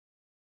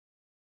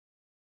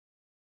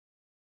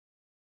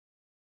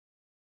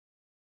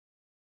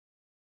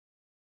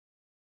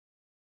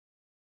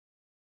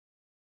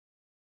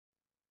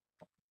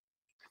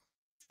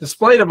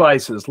Display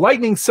devices,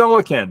 Lightning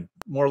Silicon,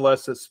 more or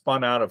less is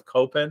spun out of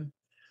Kopin.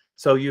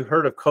 So you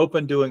heard of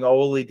Kopin doing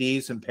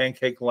OLEDs and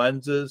pancake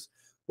lenses.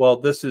 Well,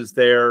 this is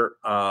their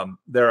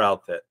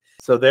outfit.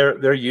 So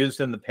they're used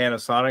in the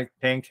Panasonic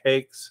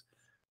pancakes.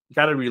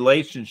 Got a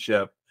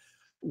relationship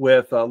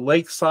with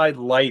Lakeside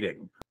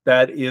Lighting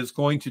that is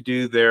going to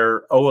do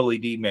their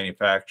OLED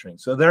manufacturing.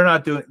 So they're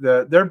not doing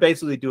they're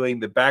basically doing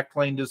the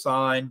backplane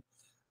design.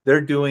 They're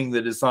doing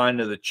the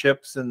design of the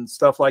chips and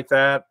stuff like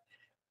that,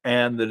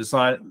 and the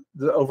design,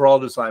 the overall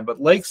design.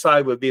 But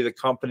Lakeside would be the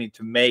company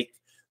to make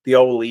the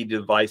OLED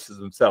devices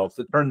themselves,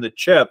 to turn the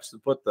chips, to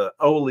put the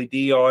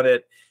OLED on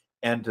it,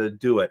 and to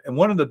do it. And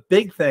one of the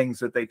big things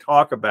that they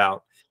talk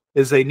about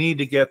is they need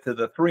to get to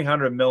the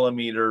 300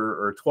 millimeter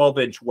or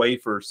 12-inch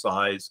wafer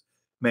size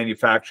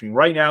manufacturing.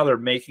 Right now, they're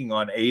making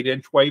on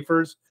 8-inch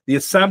wafers. The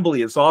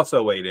assembly is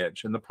also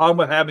 8-inch. And the problem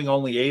with having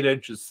only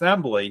 8-inch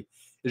assembly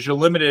is you're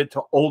limited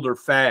to older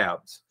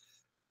fabs.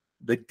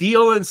 The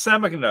deal in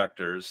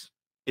semiconductors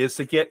is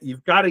to get,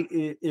 you've got to,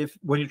 if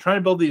when you're trying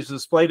to build these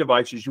display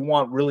devices, you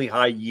want really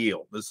high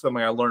yield. This is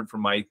something I learned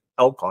from my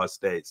LCOS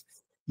days.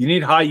 You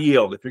need high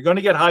yield. If you're going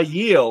to get high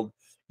yield,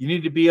 you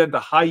need to be into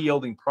high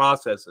yielding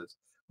processes.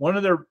 One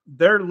of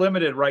they're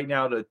limited right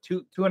now to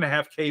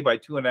 2.5K by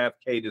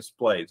 2.5K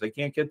displays. They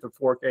can't get to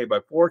 4K by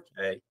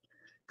 4K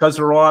because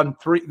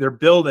they're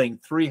building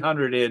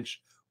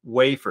 300-inch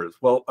wafers.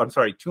 Well, I'm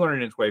sorry,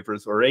 200-inch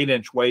wafers or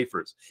 8-inch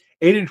wafers.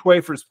 8-inch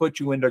wafers put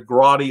you into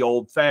grotty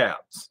old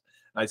fabs.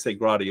 I say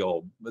grotty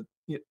old, but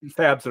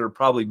fabs that are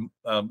probably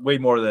way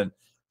more than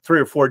 3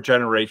 or 4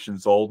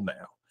 generations old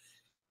now.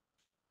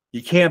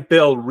 You can't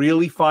build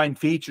really fine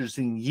features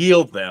and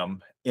yield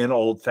them in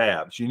old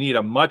fabs. You need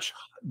a much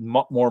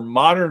more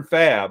modern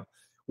fab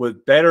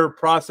with better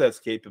process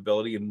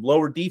capability and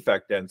lower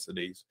defect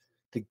densities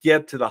to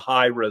get to the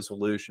high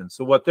resolution.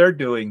 So what they're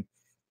doing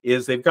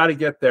is they've got to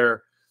get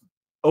their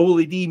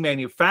OLED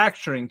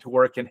manufacturing to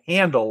where it can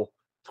handle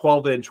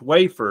 12-inch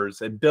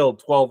wafers and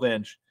build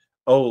 12-inch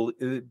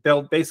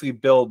basically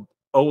build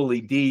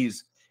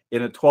OLEDs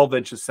in a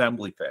 12-inch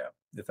assembly fab,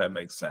 if that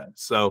makes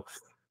sense. So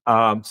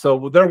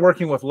so they're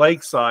working with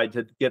Lakeside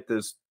to get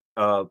this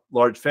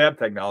large fab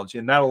technology,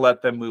 and that'll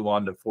let them move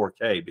on to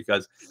 4K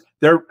because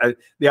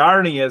the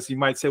irony is, you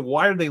might say,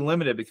 why are they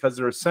limited? Because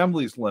their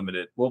assembly is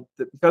limited. Well,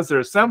 because their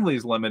assembly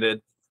is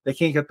limited, they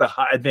can't get the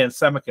high advanced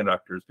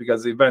semiconductors,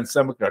 because the advanced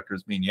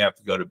semiconductors mean you have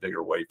to go to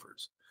bigger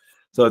wafers.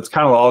 So it's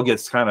kind of all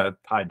gets kind of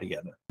tied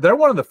together. They're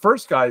one of the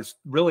first guys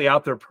really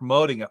out there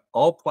promoting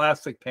all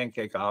plastic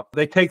pancake op.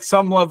 They take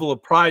some level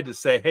of pride to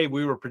say, hey,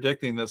 we were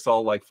predicting this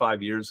all like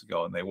 5 years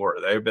ago, and they were.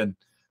 They've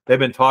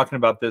been talking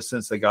about this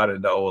since they got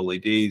into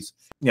OLEDs.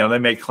 You know, they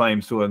make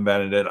claims to have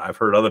invented it. I've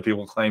heard other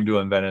people claim to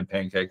have invented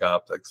pancake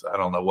optics. I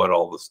don't know what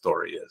all the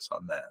story is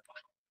on that.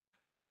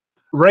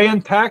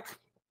 RaonTech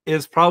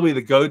is probably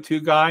the go-to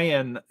guy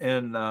in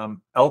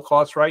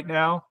LCOS right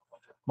now.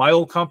 My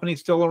old company's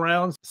still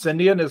around.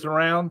 Syndion is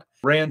around.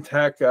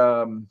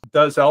 RaonTech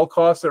does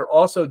LCOS. They're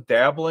also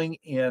dabbling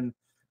in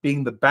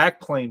being the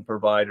backplane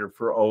provider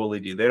for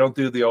OLED. They don't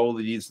do the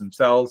OLEDs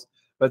themselves,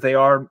 but they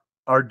are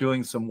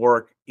doing some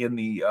work in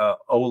the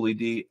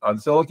OLED on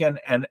silicon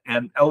and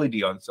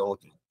LED on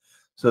silicon.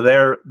 So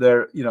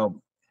they're you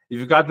know, if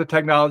you've got the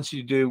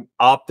technology to do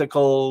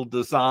optical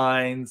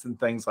designs and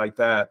things like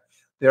that,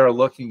 they're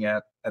looking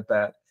at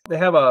that. They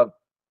have a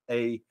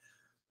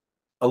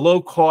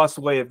low-cost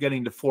way of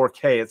getting to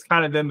 4K. It's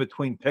kind of in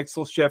between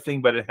pixel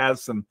shifting, but it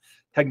has some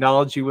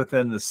technology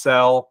within the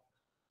cell.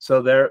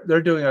 So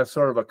they're doing a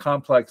sort of a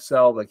complex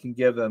cell that can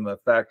give them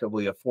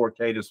effectively a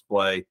 4K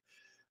display,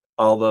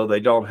 although they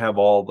don't have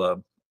all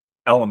the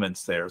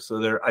elements there.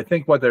 So I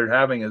think what they're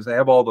having is they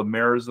have all the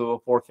mirrors of a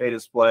 4K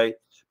display,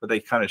 but they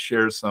kind of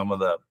share some of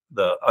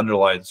the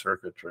underlying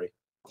circuitry,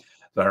 as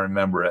I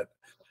remember it.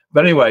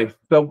 But anyway,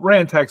 so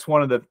RaonTech's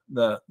one of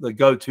the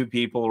go-to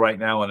people right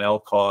now in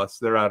LCOS.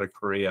 They're out of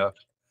Korea.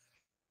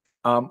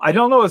 I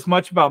don't know as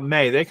much about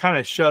May. They kind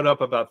of showed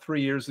up about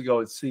 3 years ago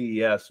at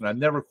CES, and I've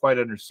never quite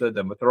understood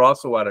them, but they're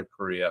also out of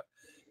Korea.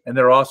 And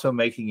they're also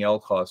making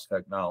LCOS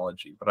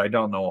technology, but I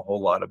don't know a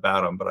whole lot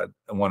about them, but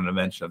I wanted to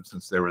mention them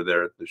since they were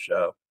there at the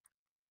show.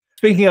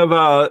 Speaking of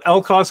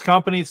LCOS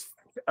companies,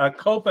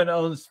 Kopin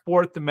owns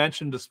Fourth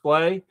Dimension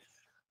Display.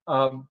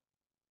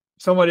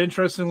 Somewhat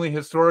interestingly,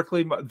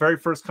 historically, the very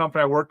first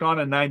company I worked on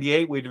in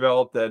 '98, we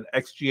developed an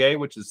XGA,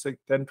 which is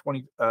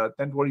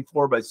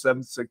 1024 by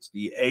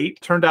 768.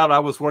 Turned out I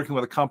was working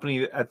with a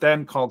company at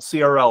then called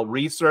CRL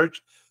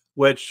Research,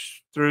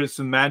 which through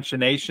some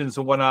machinations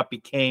and whatnot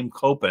became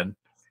Kopin.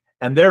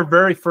 And their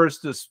very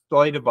first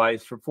display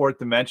device for fourth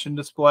dimension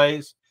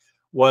displays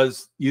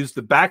used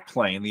the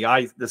backplane,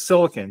 the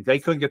silicon. They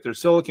couldn't get their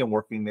silicon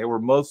working. They were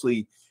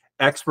mostly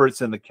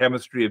experts in the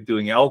chemistry of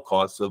doing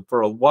LCOS. So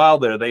for a while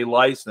there, they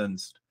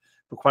licensed,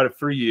 for quite a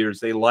few years,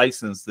 they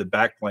licensed the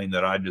backplane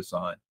that I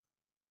designed.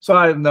 So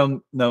I've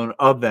known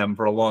of them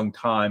for a long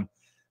time.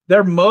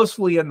 They're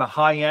mostly in the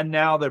high end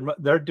now.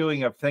 They're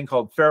doing a thing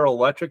called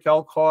ferroelectric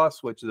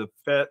LCOS, which is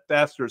a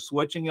faster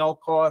switching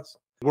LCOS.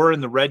 We're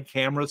in the red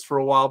cameras for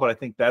a while, but I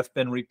think that's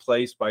been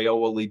replaced by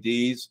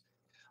OLEDs.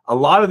 A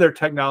lot of their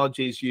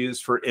technology is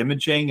used for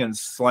imaging and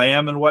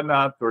SLAM and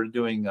whatnot. We're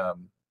doing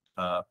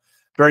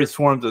various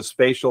forms of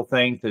spatial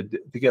thing to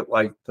get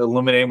like to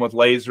illuminate them with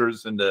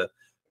lasers and to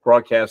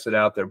broadcast it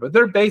out there. But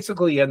they're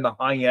basically in the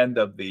high end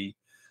of the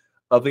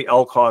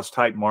LCOS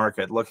type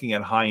market, looking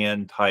at high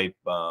end type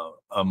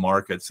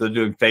markets. So they're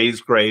doing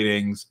phase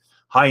gratings,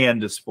 high end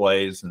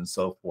displays, and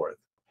so forth.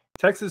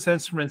 Texas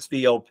Instruments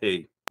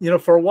DLP. You know,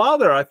 for a while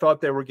there, I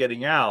thought they were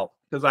getting out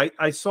because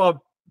I saw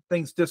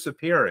things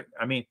disappearing.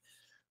 I mean,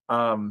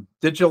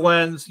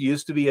 DigiLens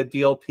used to be a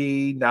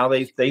DLP. Now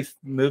they've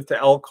moved to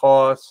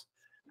LCOS.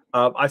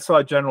 I saw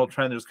a general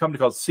trend. There's a company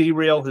called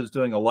VueReal who's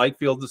doing a light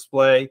field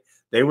display.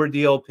 They were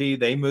DLP.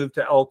 They moved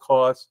to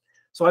LCOS.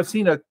 So I've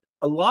seen a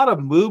lot of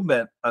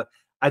movement.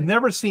 I've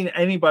never seen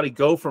anybody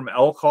go from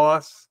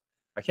LCOS.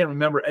 I can't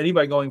remember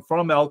anybody going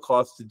from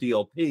LCOS to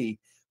DLP,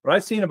 but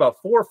I've seen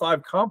about 4 or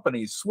 5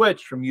 companies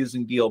switch from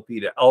using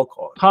DLP to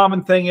LCOS.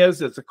 Common thing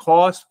is it's a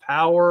cost,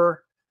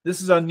 power.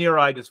 This is on near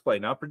eye display,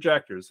 not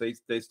projectors.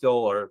 They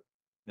still are,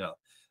 you know,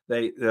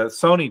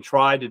 Sony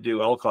tried to do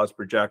LCOS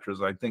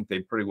projectors. I think they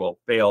pretty well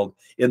failed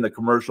in the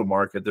commercial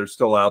market. They're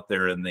still out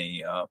there in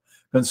the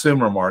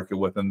consumer market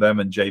within them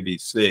and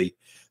JVC.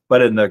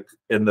 But in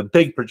the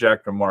big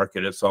projector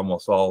market, it's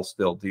almost all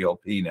still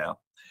DLP now.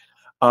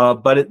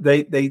 But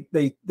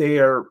they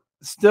are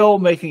still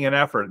making an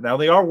effort. Now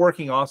they are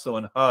working also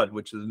in HUD,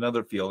 which is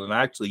another field, and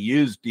I actually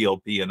used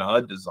DLP in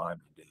HUD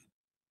design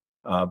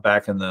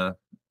back in the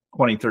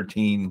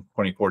 2013,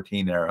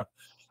 2014 era.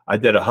 I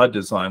did a HUD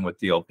design with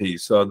DLP,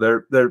 so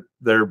they're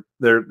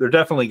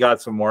definitely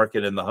got some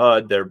market in the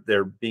HUD.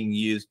 They're being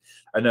used.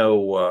 I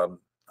know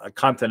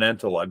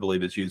Continental, I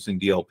believe, is using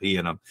DLP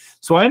in them.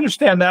 So I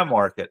understand that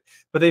market,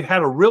 but they've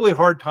had a really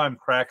hard time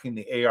cracking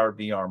the AR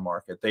VR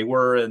market. They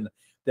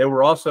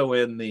were also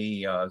in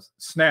the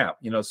Snap.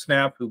 You know,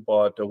 Snap, who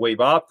bought Wave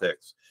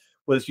Optics,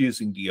 was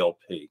using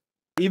DLP.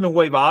 Even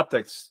Wave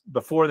Optics,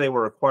 before they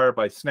were acquired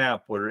by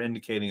Snap, were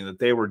indicating that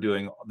they were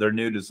doing their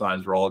new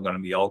designs were all going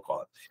to be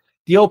LCOS.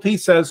 DLP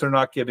says they're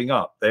not giving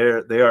up.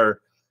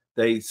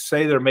 They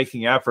say they're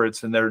making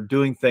efforts and they're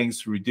doing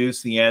things to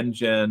reduce the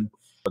engine,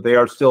 but they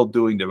are still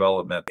doing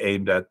development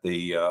aimed at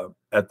the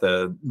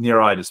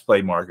near eye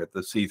display market,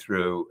 the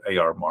see-through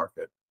AR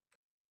market.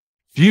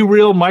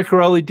 VueReal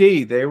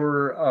MicroLED. They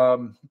were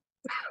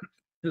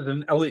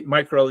an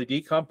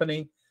micro-LED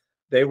company.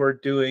 They were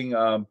doing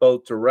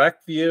both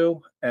direct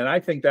view, and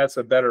I think that's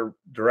a better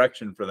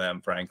direction for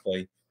them,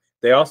 frankly.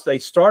 They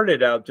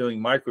started out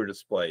doing micro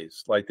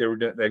displays, like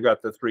they've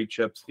got the 3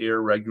 chips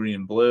here, red, green,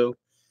 and blue.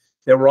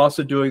 They were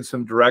also doing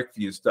some direct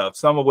view stuff,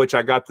 some of which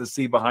I got to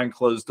see behind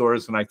closed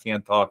doors and I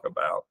can't talk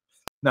about.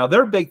 Now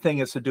their big thing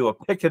is to do a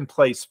pick and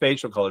place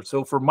spatial color.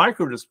 So for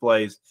micro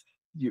displays,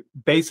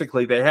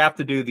 basically they have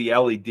to do the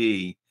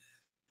LED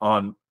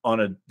on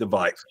a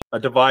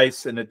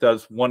device, and it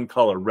does one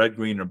color, red,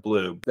 green, or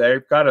blue.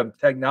 They've got a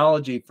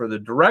technology for the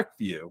direct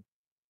view.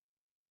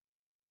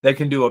 They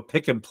can do a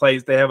pick and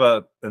place. They have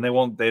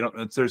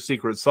it's their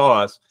secret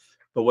sauce,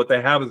 but what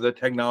they have is a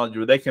technology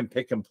where they can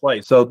pick and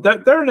place. So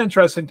they're an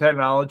interesting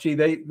technology.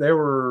 Their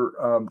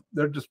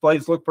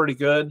displays look pretty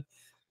good,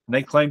 and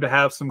they claim to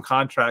have some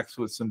contracts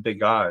with some big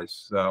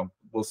guys. So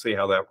we'll see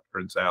how that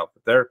turns out.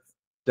 But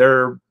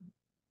they're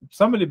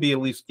somebody to be at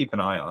least keep an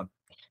eye on.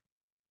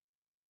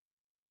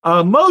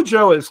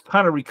 Mojo is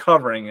kind of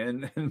recovering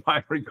in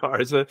my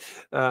regards. As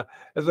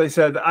I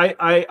said,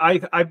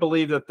 I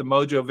believe that the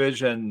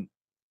MojoVision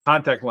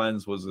contact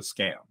lens was a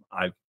scam.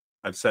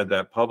 I've said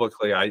that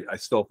publicly. I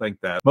still think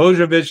that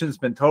MojoVision's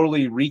been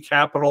totally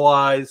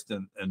recapitalized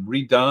and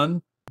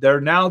redone.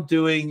 They're now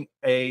doing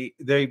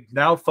they've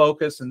now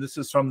focused, and this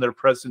is from their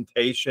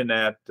presentation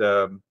at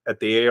the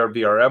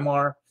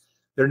AR/VR/MR.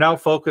 They're now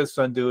focused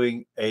on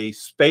doing a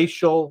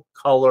spatial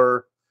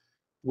color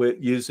with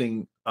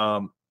using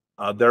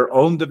their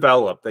own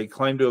they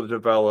claim to have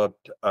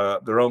developed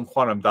their own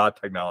quantum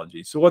dot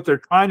technology. So what they're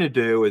trying to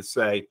do is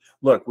say,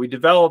 look, we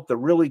developed a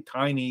really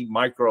tiny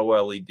micro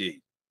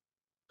LED.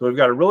 So we've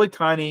got a really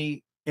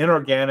tiny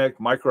inorganic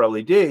micro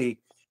LED.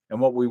 And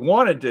what we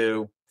want to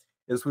do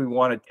is we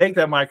want to take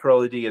that micro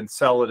LED and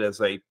sell it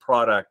as a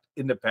product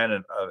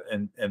independent of,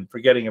 and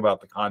forgetting about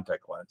the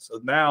contact lens.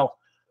 So now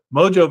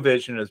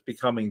MojoVision is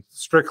becoming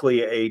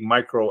strictly a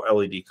micro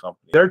LED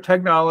company. Their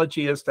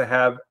technology is to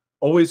have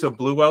always a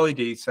blue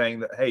LED,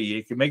 saying that, hey,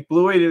 you can make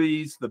blue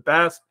LEDs the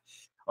best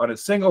on a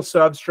single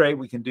substrate.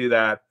 We can do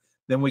that.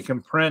 Then we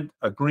can print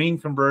a green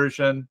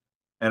conversion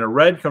and a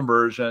red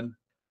conversion.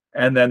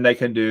 And then they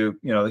can do,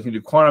 they can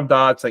do quantum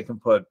dots. They can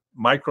put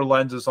micro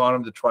lenses on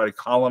them to try to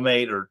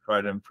collimate or try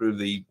to improve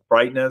the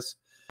brightness.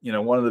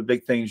 One of the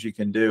big things you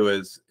can do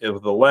is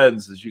with the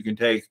lens is you can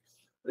take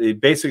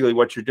basically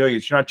what you're doing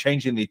is you're not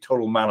changing the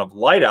total amount of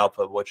light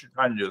output. What you're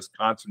trying to do is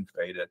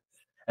concentrate it.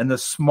 And the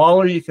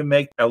smaller you can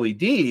make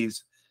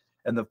LEDs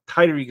and the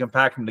tighter you can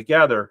pack them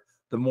together,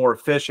 the more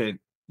efficient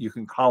you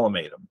can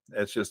collimate them.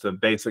 It's just a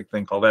basic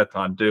thing called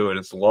Eton do, and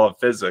it's the law of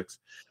physics.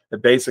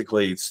 It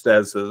basically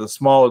says that the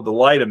smaller the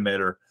light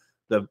emitter,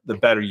 the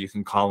better you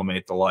can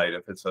collimate the light.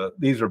 If it's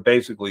these are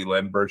basically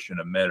Lambertian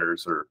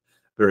emitters, or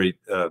very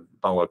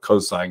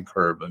cosine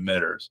curve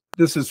emitters.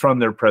 This is from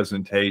their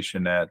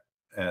presentation at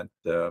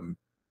the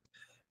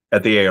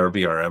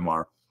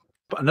AR/VR/MR.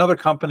 Another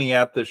company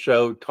at the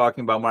show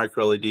talking about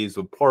micro-LEDs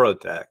with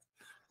PoroTech,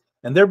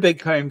 and their big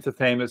claim to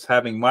fame is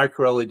having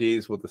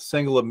micro-LEDs with a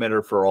single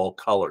emitter for all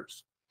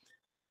colors.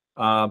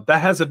 That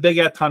has a big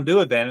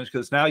étendue advantage,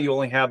 because now you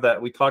only have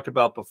that we talked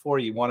about before.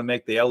 You want to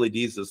make the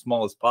LEDs as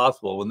small as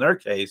possible. In their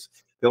case,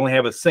 they only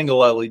have a single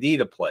LED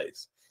to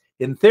place.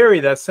 In theory,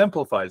 that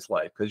simplifies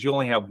life, because you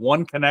only have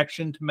one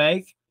connection to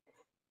make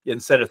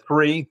instead of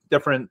 3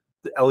 different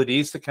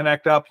LEDs to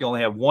connect up. You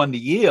only have one to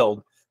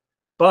yield,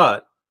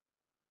 but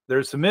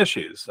there's some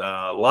issues.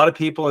 A lot of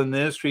people in the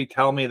industry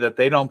tell me that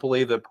they don't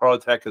believe that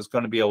PoroTech is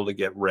going to be able to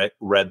get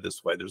red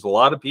this way. There's a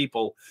lot of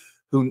people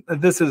who,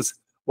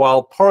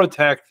 while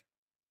PoroTech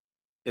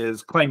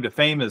is claimed to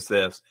fame as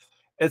this,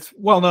 it's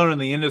well known in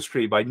the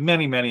industry by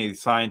many, many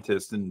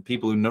scientists and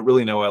people who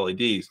really know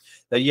LEDs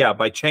that, yeah,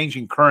 by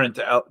changing current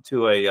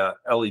to a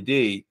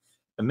LED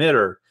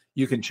emitter,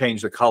 you can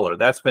change the color.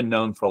 That's been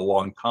known for a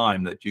long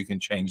time, that you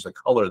can change the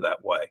color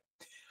that way.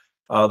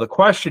 The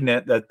question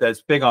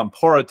that's big on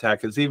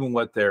PoroTech is, even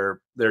with their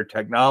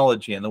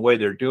technology and the way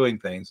they're doing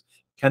things,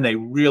 can they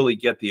really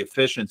get the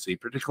efficiency,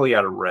 particularly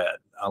out of red?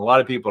 A lot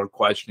of people are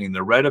questioning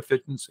the red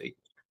efficiency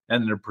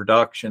and their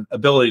production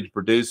ability to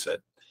produce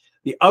it.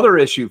 The other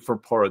issue for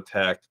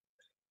PoroTech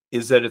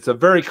is that it's a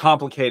very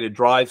complicated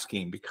drive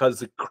scheme, because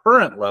the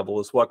current level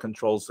is what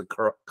controls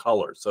the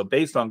color. So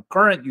based on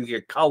current, you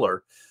get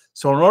color.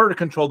 So in order to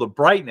control the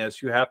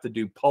brightness, you have to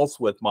do pulse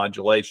width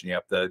modulation. You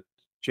have to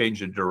change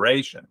the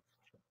duration.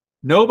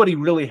 Nobody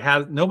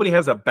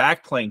has a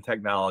backplane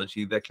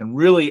technology that can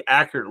really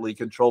accurately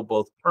control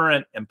both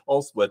current and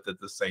pulse width at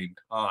the same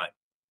time.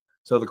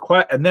 So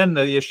and then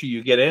the issue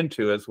you get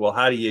into is, well,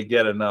 how do you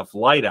get enough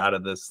light out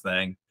of this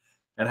thing?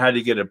 And how do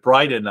you get it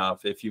bright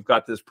enough? If you've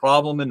got this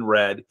problem in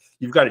red,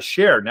 you've got to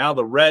share. Now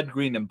the red,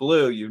 green, and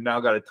blue, you've now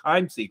got to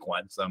time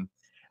sequence them.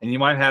 And you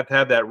might have to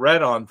have that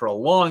red on for a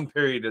long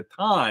period of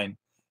time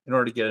in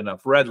order to get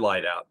enough red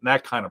light out, and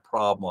that kind of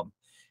problem.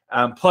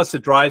 Plus, the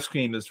drive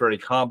scheme is very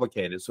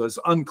complicated. So it's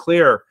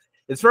unclear.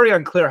 It's very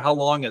unclear how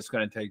long it's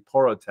going to take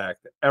PoroTech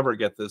to ever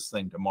get this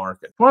thing to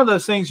market. One of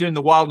those things you're in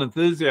the wild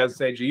enthusiasm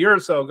stage a year or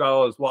so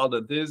ago is wild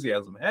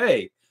enthusiasm.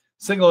 Hey,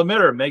 single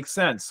emitter makes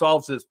sense,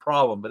 solves this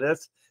problem. But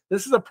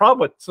this is a problem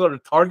with sort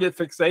of target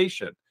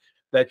fixation,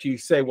 that you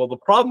say, well, the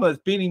problem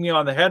that's beating me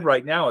on the head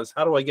right now is,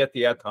 how do I get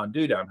the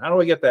étendue down? How do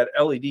I get that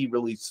LED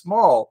really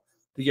small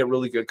to get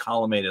really good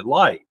collimated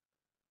light?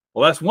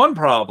 Well, that's one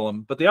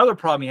problem. But the other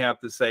problem you have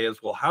to say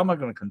is, well, how am I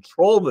going to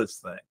control this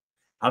thing?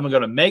 How am I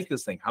going to make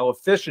this thing? How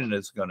efficient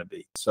is it going to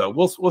be? So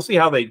we'll see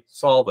how they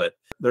solve it.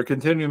 They're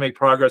continuing to make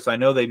progress. I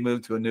know they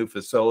moved to a new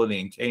facility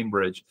in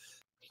Cambridge.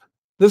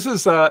 This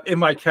is in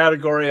my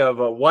category of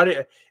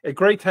a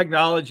great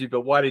technology,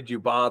 but why did you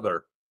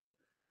bother?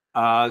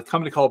 A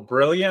company called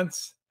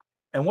Brilliance.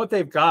 And what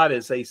they've got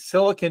is a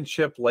silicon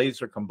chip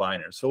laser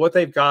combiner. So what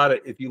they've got,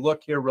 if you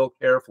look here real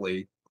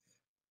carefully,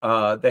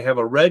 they have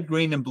a red,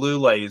 green, and blue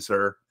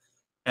laser,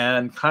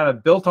 and kind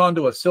of built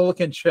onto a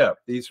silicon chip.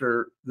 This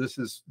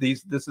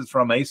is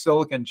from a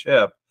silicon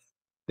chip.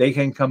 They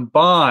can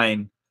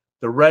combine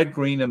the red,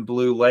 green, and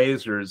blue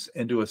lasers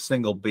into a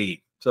single beam.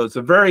 So it's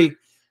a very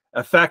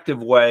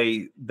effective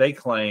way, they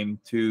claim,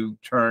 to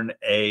turn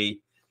a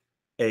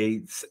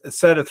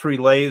set of 3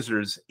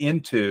 lasers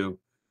into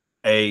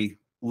a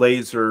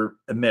laser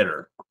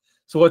emitter.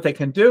 So what they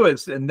can do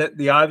is, and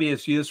the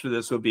obvious use for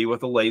this would be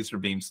with a laser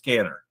beam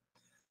scanner.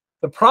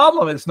 The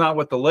problem is not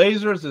with the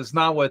lasers, it's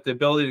not with the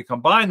ability to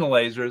combine the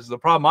lasers. The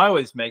problem I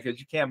always make is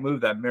you can't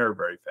move that mirror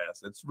very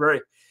fast.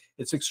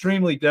 It's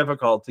extremely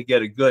difficult to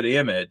get a good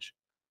image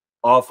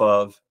off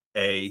of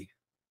a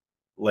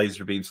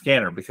laser beam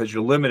scanner, because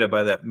you're limited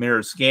by that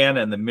mirror scan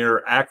and the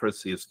mirror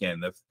accuracy of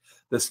scan.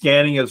 The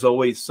scanning is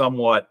always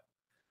somewhat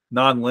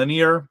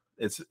nonlinear.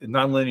 It's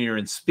nonlinear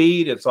in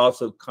speed. It's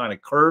also kind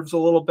of curves a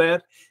little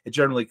bit. It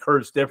generally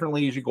curves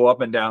differently as you go up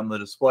and down the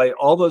display.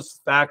 All those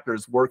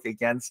factors work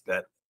against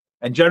it.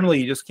 And generally,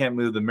 you just can't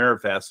move the mirror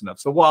fast enough.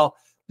 So while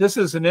this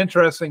is an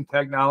interesting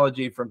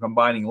technology for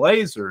combining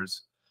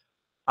lasers,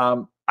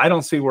 I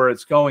don't see where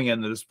it's going in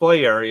the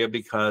display area,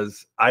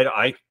 because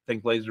I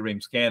think laser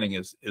beam scanning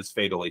is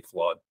fatally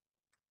flawed.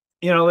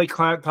 You know, they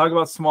talk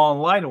about small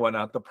and light and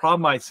whatnot. The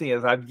problem I see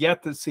is I've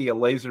yet to see a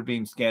laser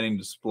beam scanning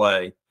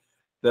display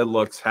that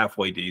looks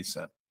halfway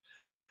decent.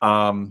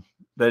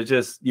 That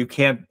just you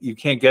can't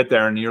get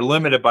there, and you're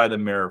limited by the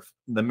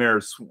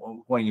mirror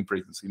swinging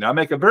frequency. Now, I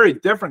make a very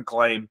different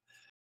claim